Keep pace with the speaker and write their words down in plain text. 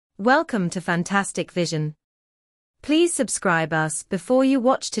Welcome to Fantastic Vision. Please subscribe us before you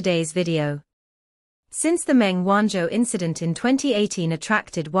watch today's video. Since the Meng Wanzhou incident in 2018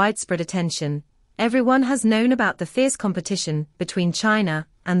 attracted widespread attention, everyone has known about the fierce competition between China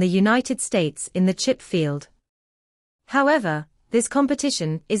and the United States in the chip field. However, this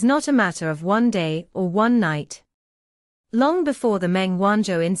competition is not a matter of one day or one night. Long before the Meng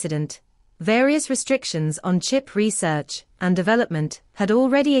Wanzhou incident, various restrictions on chip research and development had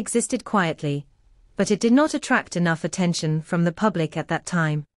already existed quietly, but it did not attract enough attention from the public at that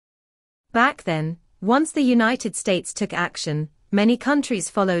time. Back then, once the United States took action, many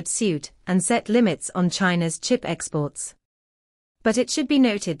countries followed suit and set limits on China's chip exports. But it should be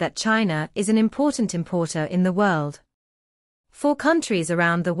noted that China is an important importer in the world. For countries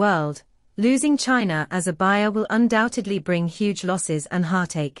around the world, losing China as a buyer will undoubtedly bring huge losses and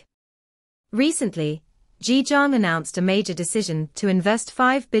heartache. Recently, Zhejiang announced a major decision to invest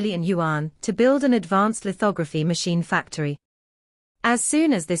 5 billion yuan to build an advanced lithography machine factory. As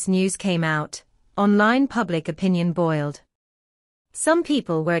soon as this news came out, online public opinion boiled. Some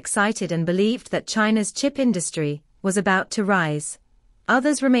people were excited and believed that China's chip industry was about to rise.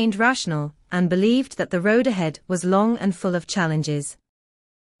 Others remained rational and believed that the road ahead was long and full of challenges.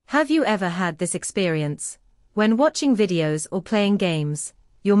 Have you ever had this experience? When watching videos or playing games,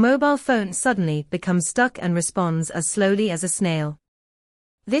 your mobile phone suddenly becomes stuck and responds as slowly as a snail.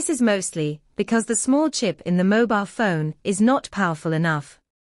 This is mostly because the small chip in the mobile phone is not powerful enough.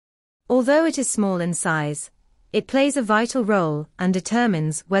 Although it is small in size, it plays a vital role and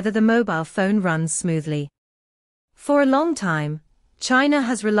determines whether the mobile phone runs smoothly. For a long time, China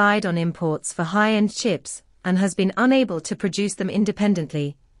has relied on imports for high-end chips and has been unable to produce them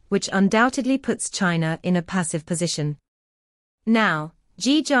independently, which undoubtedly puts China in a passive position. Now,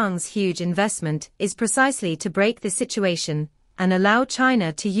 Zhejiang's huge investment is precisely to break this situation and allow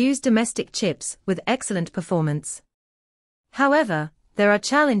China to use domestic chips with excellent performance. However, there are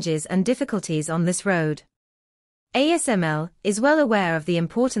challenges and difficulties on this road. ASML is well aware of the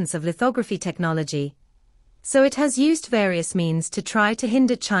importance of lithography technology, so it has used various means to try to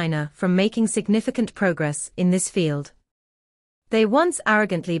hinder China from making significant progress in this field. They once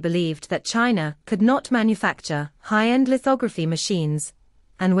arrogantly believed that China could not manufacture high-end lithography machines,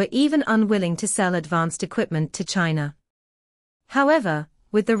 and were even unwilling to sell advanced equipment to China. However,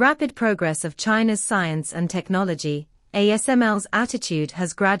 with the rapid progress of China's science and technology, ASML's attitude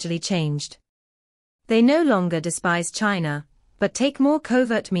has gradually changed. They no longer despise China, but take more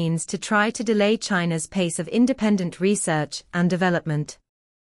covert means to try to delay China's pace of independent research and development.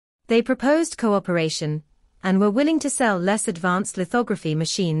 They proposed cooperation, and were willing to sell less advanced lithography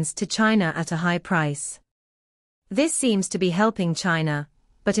machines to China at a high price. This seems to be helping China,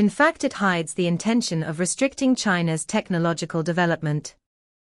 but in fact it hides the intention of restricting China's technological development.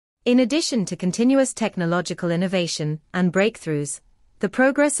 In addition to continuous technological innovation and breakthroughs, the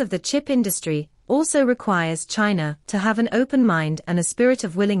progress of the chip industry also requires China to have an open mind and a spirit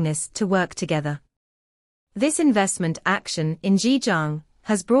of willingness to work together. This investment action in Zhejiang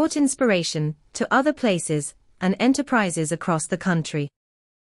has brought inspiration to other places and enterprises across the country.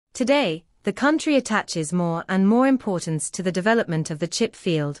 Today, the country attaches more and more importance to the development of the chip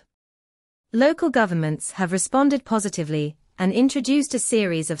field. Local governments have responded positively and introduced a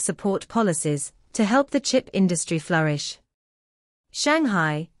series of support policies to help the chip industry flourish.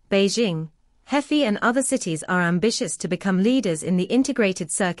 Shanghai, Beijing, Hefei and other cities are ambitious to become leaders in the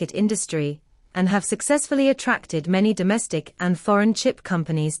integrated circuit industry and have successfully attracted many domestic and foreign chip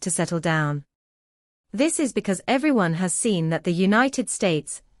companies to settle down. This is because everyone has seen that the United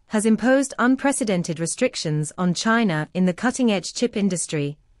States has imposed unprecedented restrictions on China in the cutting-edge chip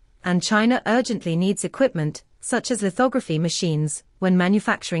industry, and China urgently needs equipment, such as lithography machines, when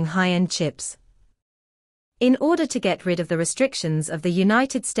manufacturing high-end chips. In order to get rid of the restrictions of the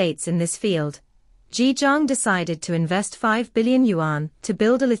United States in this field, Zhejiang decided to invest 5 billion yuan to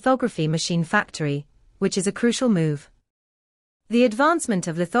build a lithography machine factory, which is a crucial move. The advancement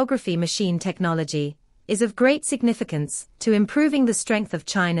of lithography machine technology is of great significance to improving the strength of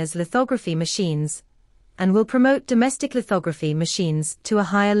China's lithography machines, and will promote domestic lithography machines to a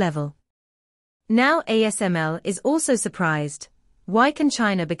higher level. Now ASML is also surprised. Why can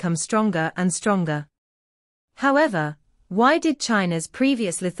China become stronger and stronger? However, why did China's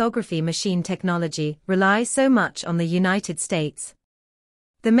previous lithography machine technology rely so much on the United States?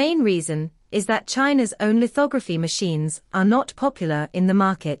 The main reason is that China's own lithography machines are not popular in the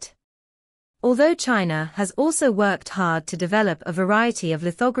market. Although China has also worked hard to develop a variety of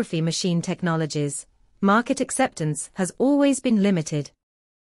lithography machine technologies, market acceptance has always been limited.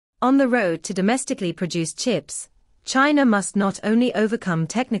 On the road to domestically produced chips, China must not only overcome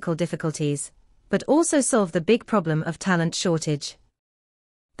technical difficulties, but also solve the big problem of talent shortage.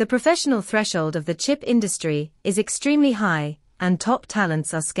 The professional threshold of the chip industry is extremely high, and top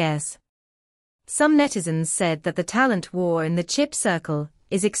talents are scarce. Some netizens said that the talent war in the chip circle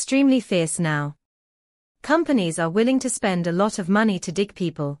is extremely fierce now. Companies are willing to spend a lot of money to dig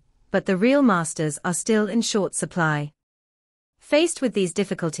people, but the real masters are still in short supply. Faced with these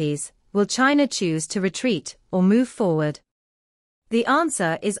difficulties, will China choose to retreat or move forward? The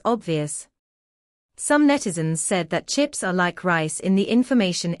answer is obvious. Some netizens said that chips are like rice in the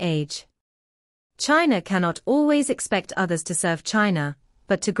information age. China cannot always expect others to serve China,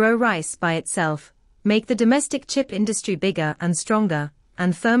 but to grow rice by itself, make the domestic chip industry bigger and stronger,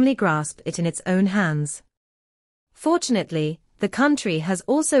 and firmly grasp it in its own hands. Fortunately, the country has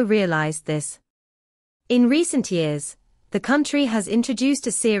also realized this. In recent years, the country has introduced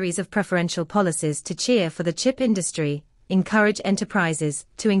a series of preferential policies to cheer for the chip industry, encourage enterprises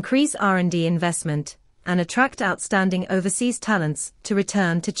to increase R&D investment, and attract outstanding overseas talents to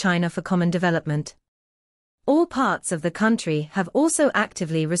return to China for common development. All parts of the country have also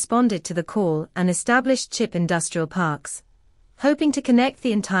actively responded to the call and established chip industrial parks, hoping to connect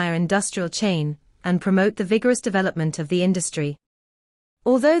the entire industrial chain and promote the vigorous development of the industry.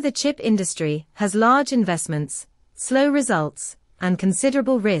 Although the chip industry has large investments, slow results, and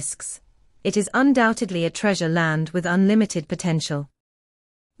considerable risks, it is undoubtedly a treasure land with unlimited potential.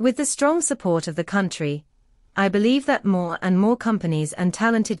 With the strong support of the country, I believe that more and more companies and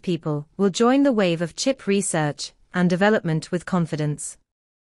talented people will join the wave of chip research and development with confidence.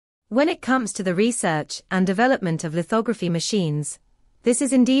 When it comes to the research and development of lithography machines, this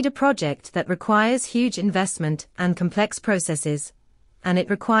is indeed a project that requires huge investment and complex processes, and it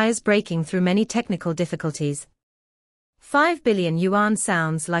requires breaking through many technical difficulties. 5 billion yuan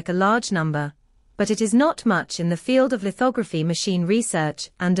sounds like a large number, but it is not much in the field of lithography machine research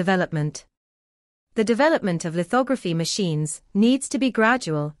and development. The development of lithography machines needs to be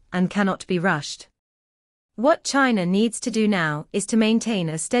gradual and cannot be rushed. What China needs to do now is to maintain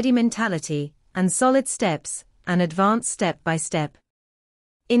a steady mentality and solid steps and advance step by step.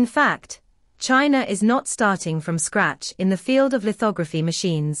 In fact, China is not starting from scratch in the field of lithography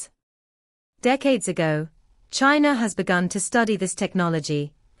machines. Decades ago, China has begun to study this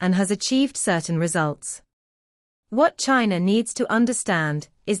technology and has achieved certain results. What China needs to understand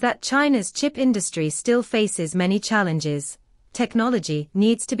is that China's chip industry still faces many challenges. Technology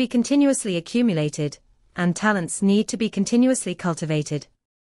needs to be continuously accumulated, and talents need to be continuously cultivated.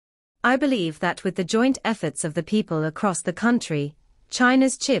 I believe that with the joint efforts of the people across the country,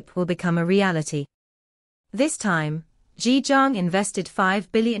 China's chip will become a reality. This time, Zhejiang invested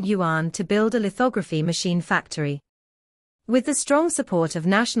 5 billion yuan to build a lithography machine factory. With the strong support of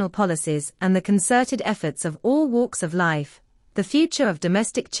national policies and the concerted efforts of all walks of life, the future of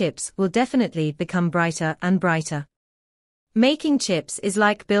domestic chips will definitely become brighter and brighter. Making chips is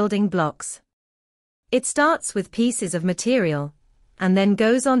like building blocks. It starts with pieces of material, and then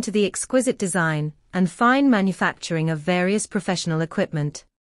goes on to the exquisite design and fine manufacturing of various professional equipment.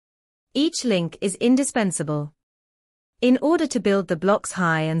 Each link is indispensable. In order to build the blocks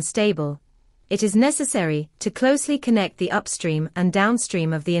high and stable, it is necessary to closely connect the upstream and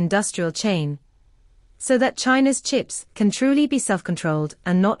downstream of the industrial chain, so that China's chips can truly be self-controlled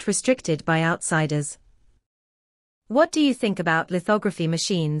and not restricted by outsiders. What do you think about lithography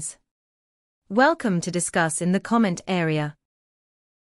machines? Welcome to discuss in the comment area.